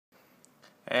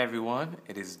Hey everyone,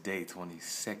 it is day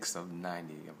 26 of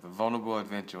 90 of the Vulnerable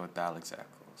Adventure with Alex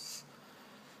Echols.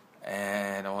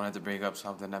 And I wanted to bring up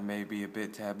something that may be a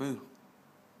bit taboo.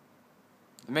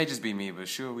 It may just be me, but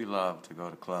sure, we love to go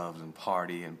to clubs and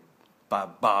party and buy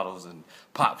bottles and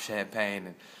pop champagne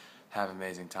and have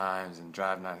amazing times and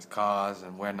drive nice cars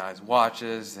and wear nice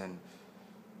watches, and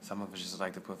some of us just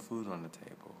like to put food on the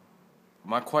table.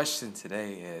 My question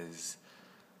today is,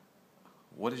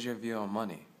 what is your view on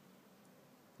money?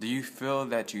 Do you feel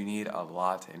that you need a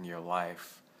lot in your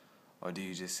life, or do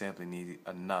you just simply need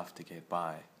enough to get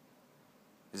by?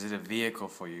 Is it a vehicle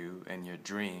for you in your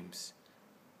dreams,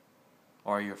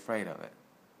 or are you afraid of it?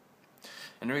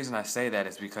 And the reason I say that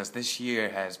is because this year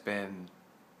has been,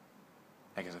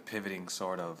 I guess, a pivoting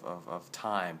sort of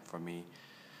time for me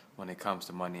when it comes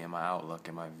to money and my outlook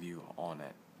and my view on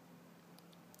it.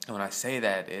 And when I say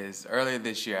that is, earlier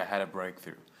this year I had a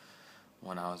breakthrough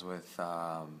when I was with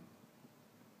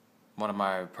one of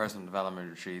my personal development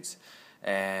retreats,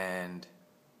 and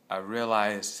I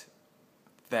realized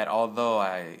that although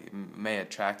I may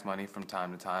attract money from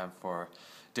time to time for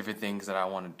different things that I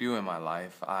want to do in my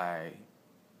life, I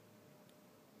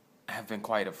have been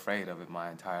quite afraid of it my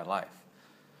entire life.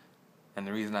 And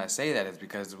the reason I say that is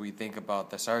because we think about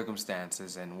the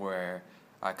circumstances and where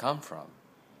I come from.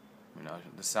 You know,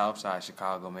 the South Side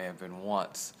Chicago may have been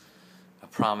once a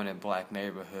prominent black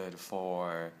neighborhood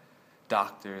for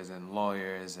doctors and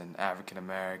lawyers and African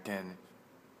American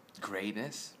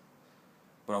greatness,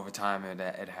 but over time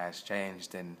it has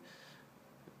changed and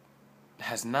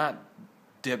has not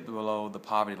dipped below the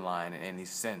poverty line in any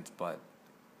sense, but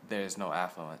there is no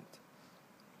affluent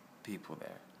people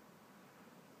there.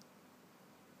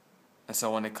 And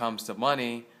so when it comes to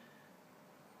money,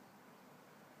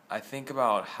 I think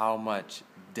about how much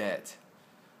debt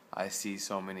I see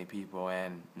so many people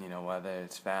in, you know, whether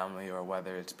it's family or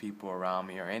whether it's people around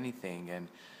me or anything. And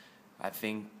I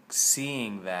think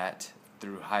seeing that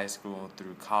through high school and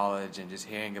through college and just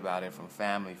hearing about it from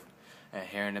family and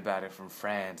hearing about it from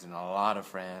friends and a lot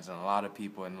of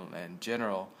people in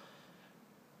general,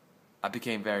 I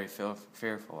became very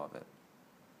fearful of it.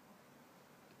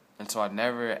 And so I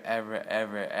never,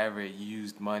 ever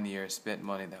used money or spent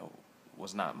money that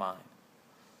was not mine.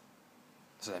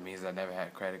 So that means I never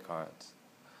had credit cards.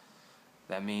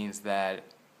 That means that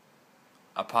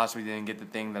I possibly didn't get the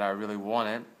thing that I really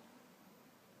wanted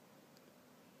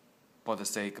for the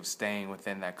sake of staying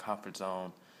within that comfort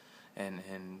zone and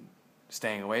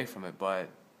staying away from it. But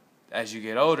as you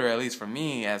get older, at least for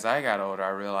me, as I got older, I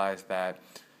realized that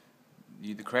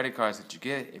the credit cards that you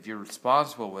get, if you're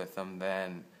responsible with them,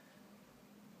 then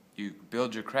you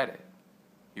build your credit.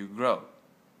 You grow.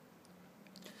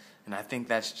 And I think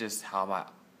that's just how my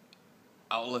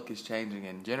outlook is changing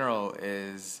in general,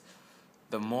 is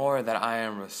the more that I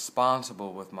am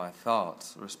responsible with my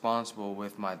thoughts, responsible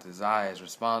with my desires,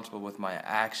 responsible with my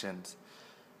actions,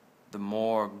 the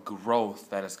more growth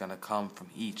that is going to come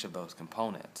from each of those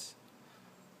components.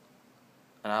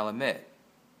 And I'll admit,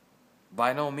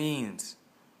 by no means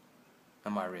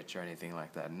am I rich or anything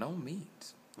like that. No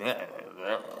means.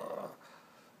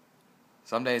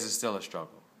 Some days it's still a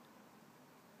struggle.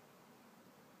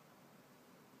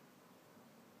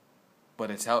 But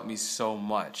it's helped me so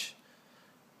much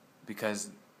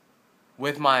because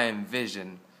with my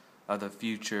envision of the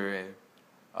future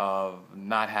of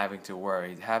not having to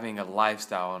worry, having a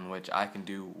lifestyle in which I can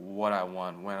do what I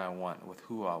want, when I want, with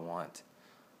who I want,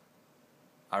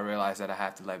 I realize that I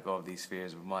have to let go of these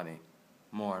fears of money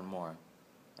more and more.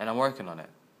 And I'm working on it.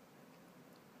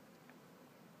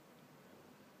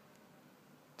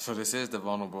 So this is the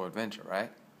vulnerable adventure,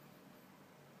 right?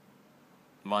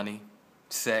 Money,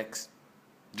 sex,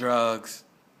 drugs,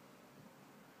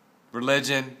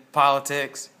 religion,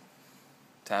 politics,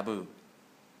 taboo.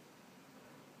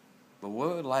 But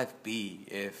what would life be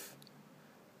if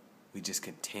we just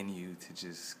continue to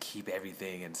just keep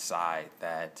everything inside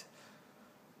that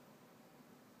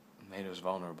made us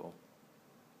vulnerable?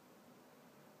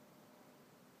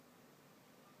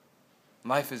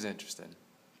 Life is interesting.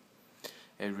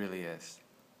 It really is.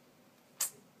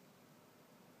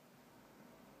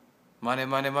 Money,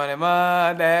 money, money,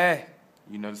 money.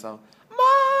 You know the song?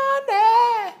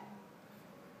 Money.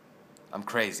 I'm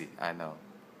crazy, I know.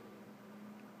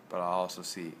 But I also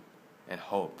see and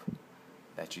hope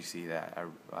that you see that.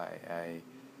 I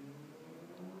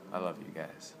love you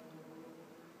guys.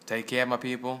 Take care, my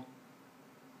people.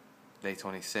 Day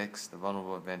 26, The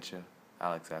Vulnerable Adventure,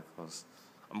 Alex Echols.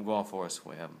 I'm going for a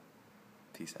swim.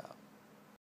 Peace out.